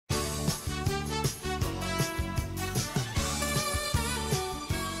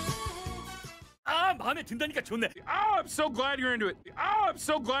마음에 든다니까 좋네. Oh, I'm so glad you're into it. Oh, I'm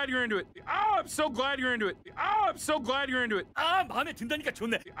so glad you're into it. Oh, I'm so glad you're into it. Oh, I'm so glad you're into it. 아, 마음에 든다니까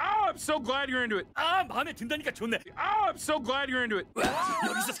좋네. Oh, I'm so glad you're into it. 아, 마음에 든다니까 좋네. Oh, I'm so glad you're into it.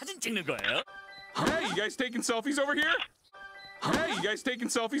 여기서 사진 찍는 거예요? Hey, you guys taking selfies over here? Hey, you guys taking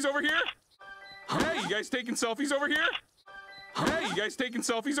selfies over here? Hey, you guys taking selfies over here? Hey, you guys taking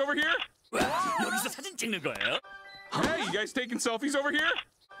selfies over here? 여기서 사진 찍는 거예요? Hey, you guys taking selfies over here?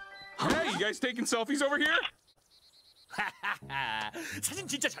 Hey, you guys taking selfies over here? 사진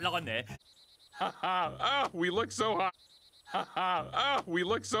진짜 잘 나왔네. Oh, we look so hot. Oh, we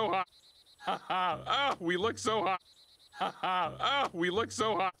look so hot. Oh, we look so hot. Oh, we look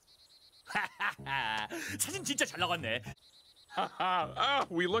so hot. 사진 진짜 잘 나왔네. Oh,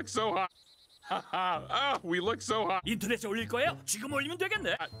 we look so hot. Oh, we look so hot. 인터넷에 올릴 거예요? 지금 올리면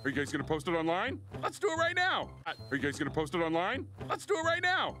되겠네. Are you guys gonna post it online? Let's do it right now. Are you guys gonna post it online? Let's do it right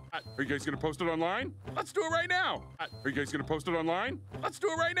now. Are you guys gonna post it online? Let's do it right now. Are you guys gonna post it online? Let's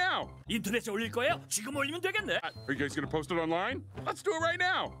do it right now. 인터넷에 올릴 거예요? 지금 올리면 되겠네. Are you guys gonna post it online? Let's do it right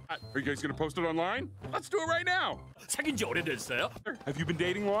now. Are you guys gonna post it online? Let's do it right now. 사귄 지 오래됐어요? Have you been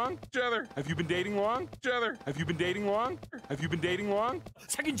dating long? Together. Have you been dating long? Together. Have you been dating long? Have you been dating long?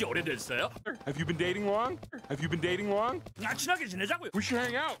 사귄 지 오래됐어요? Have you been dating long? Have you been dating long? 친하게 지내자고요. We should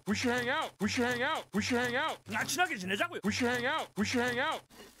hang out. We should hang out. We should hang out. We should hang out. 친하게 지내자고요. We should hang out. We should hang out.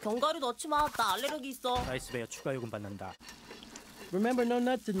 견과류 넣지 마. 나 알레르기 있어. 아이스베어 추가 요금 받는다. Remember, no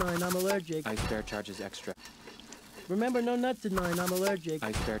nuts in mine, I'm allergic. Icebear charges extra. Remember, no nuts in mine, I'm allergic.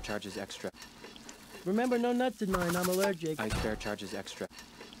 Icebear charges extra. Remember, no nuts in mine, I'm allergic. Icebear charges extra.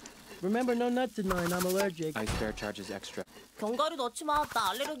 Remember, no nuts in mine, I'm allergic. Icebear charges extra. 견과류 넣지 마.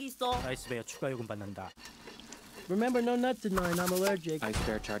 나 알레르기 있어. 아이스베어 추가 요금 받는다. Remember, no nuts in mine, I'm allergic.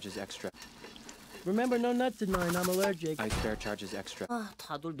 Icebear charges extra. Remember, no nuts in mine, I'm allergic. Icebear charges extra. 아,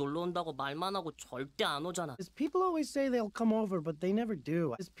 다들 놀러 온다고 말만 하고 절대 안 오잖아. As people always say they'll come over, but they never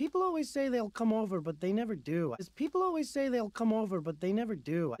do. As people always say they'll come over, but they never do. As people always say they'll come over, but they never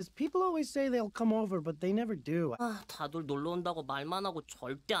do. As people always say they'll come over, but they never do. 아, 다들 놀러 온다고 말만 하고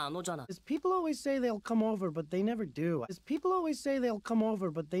절대 안 오잖아. As people always say they'll come over, but they never do. As people always say they'll come over,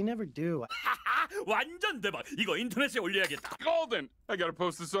 but they never do. 완전 대박. 이거 인터넷에 올려야겠다. Golden. I gotta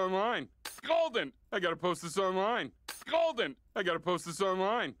post this online. Golden. I gotta post this online. Golden. I gotta post this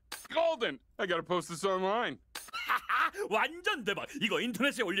online. Golden. I gotta post this online. 완전 대박. 이거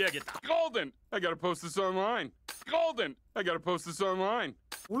인터넷에 올려야겠다. Golden. I gotta post this online. Golden. I gotta post this online.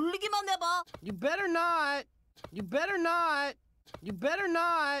 올리기만 해봐. You better not. You better not. You better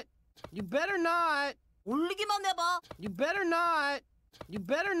not. You better not. 올리기만 해봐. You better not. You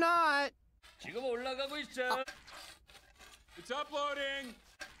better not. 지금 올라가고 있어. It's uploading.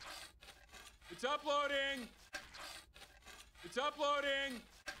 It's uploading. It's uploading.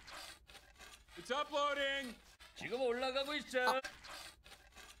 It's uploading. 지금 올라가고 있어.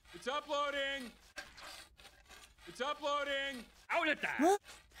 It's uploading. It's uploading. 올렸다.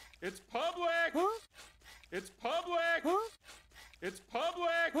 It's public. It's public. It's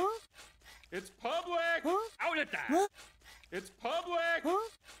public. It's public. 올렸다. It's public.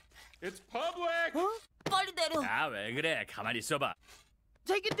 It's public. 빨리 내려. 아, 왜 그래? 가만히 있어봐.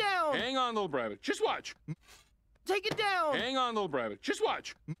 Take it down. Hang on, little rabbit. Just watch. Take it down. Hang on, little rabbit. Just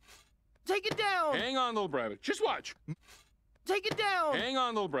watch. Take it down. Hang on, little rabbit. Just watch. Take it down. Hang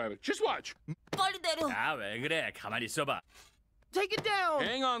on, little rabbit. Just watch. 빨리 내려. 아, 왜 그래? 가만히 있어봐. Take it down.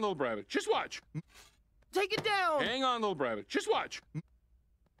 Hang on, little rabbit. Just watch. Take it down. Hang on, little rabbit. Just watch.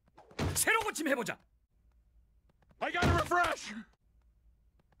 새로고침 해보자. I gotta refresh.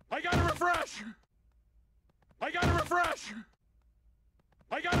 I gotta refresh. I gotta refresh.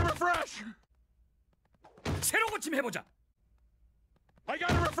 I gotta refresh. 새로고침 해보자. I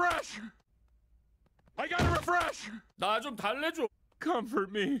gotta refresh. I gotta refresh. 나 좀 달래줘. Comfort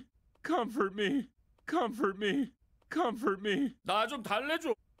me. Comfort me. Comfort me. Comfort me. 나 좀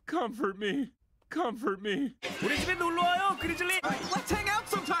달래줘. Comfort me. Comfort me. 우리 집에 놀러 와요, 그리즐리. Let's hang out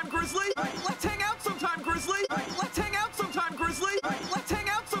sometime, Grizzly. Let's hang out sometime, Grizzly. Let's hang out sometime, Grizzly. Let's hang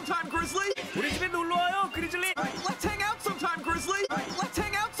out sometime, Grizzly. 우리 집에 놀러 와요, 그리즐리. Let's hang out sometime, Grizzly. Let's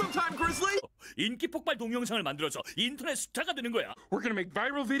hang out sometime, Grizzly. 인기 폭발 동영상을 만들어서 인터넷 스타가 되는 거야. We're gonna make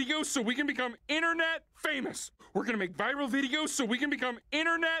viral videos so we can become internet famous. We're gonna make viral videos so we can become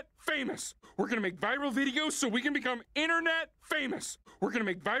internet famous. We're gonna make viral videos so we can become internet famous. We're gonna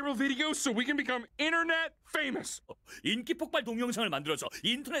make viral videos so we can become internet famous. 인기 폭발 동영상을 만들어서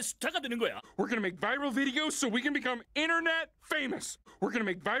인터넷 스타가 되는 거야. We're gonna make viral videos so we can become internet famous. We're gonna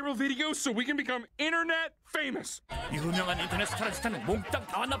make viral videos so we can become internet famous. 유명한 인터넷 스타는 몽땅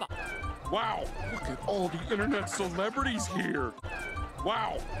다 왔나 봐. Wow, look at all the internet celebrities here.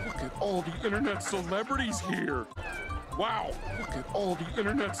 Wow, look at all the internet celebrities here. Wow, look at all the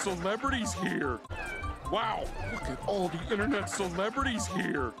internet celebrities here. Wow, look at all the internet celebrities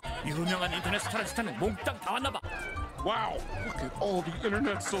here. 유명한 인터넷 스타는 몽땅 다 왔나 봐. Wow, look at all the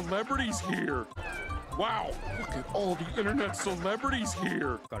internet celebrities here. Wow, look at all the internet celebrities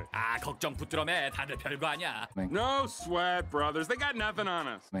here. 아, 걱정 붙들어 매. 다들 별거 아니야. No sweat, brothers. They got nothing on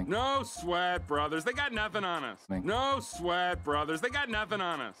us. No sweat, brothers. They got nothing on us. No sweat, brothers. They got nothing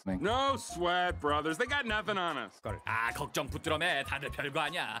on us. No sweat, brothers. They got nothing on us. 아, 걱정 붙들어 매. 다들 별거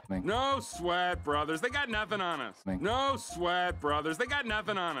아니야. No sweat, brothers. They got nothing on us. No sweat, brothers. They got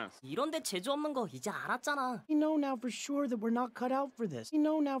nothing on us. 이런데 재주 없는 거 이제 알았잖아. We know now for sure that we're not cut out for this. We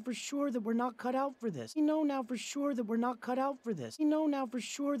know now for sure that we're not cut out for this. We know now for sure that we're not cut out for this. We know now for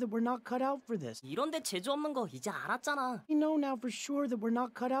sure that we're not cut out for this. 이런데 재주 없는 거 이제 알았잖아. We know now for sure that we're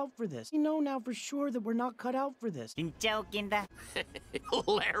not cut out for this. We know now for sure that we're not cut out for this. 진짜 웃긴다.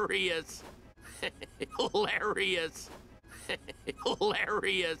 Hilarious. Hilarious.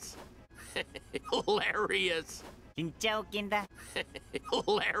 Hilarious. Hilarious. 진짜 웃긴다.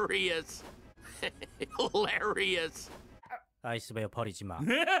 Hilarious. Hilarious. 아이스베어 버리지 마.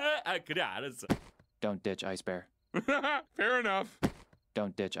 아, 그래, 알았어. Don't ditch Ice Bear. Fair enough.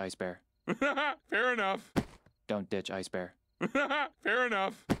 Don't ditch Ice Bear. Fair enough. Don't ditch Ice Bear. Fair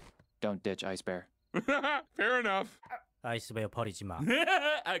enough. Don't ditch Ice Bear. Fair enough. 아이스베어 버리지 마.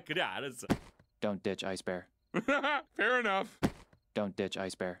 아, 그래, 알았어. Don't ditch Ice Bear. Fair enough. Don't ditch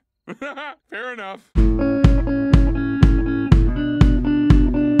Ice Bear. Fair enough.